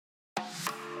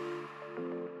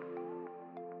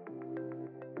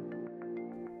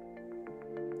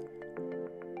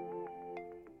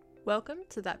Welcome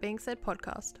to That Being Said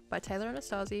podcast by Taylor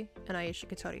Anastasi and Ayesha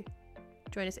Katori.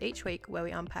 Join us each week where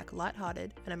we unpack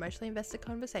lighthearted and emotionally invested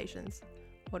conversations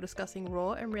while discussing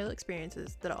raw and real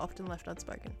experiences that are often left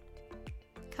unspoken.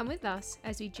 Come with us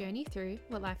as we journey through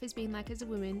what life has been like as a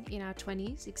woman in our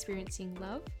 20s, experiencing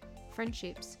love,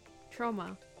 friendships,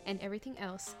 trauma, and everything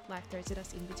else life throws at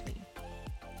us in between.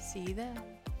 See you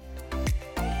there.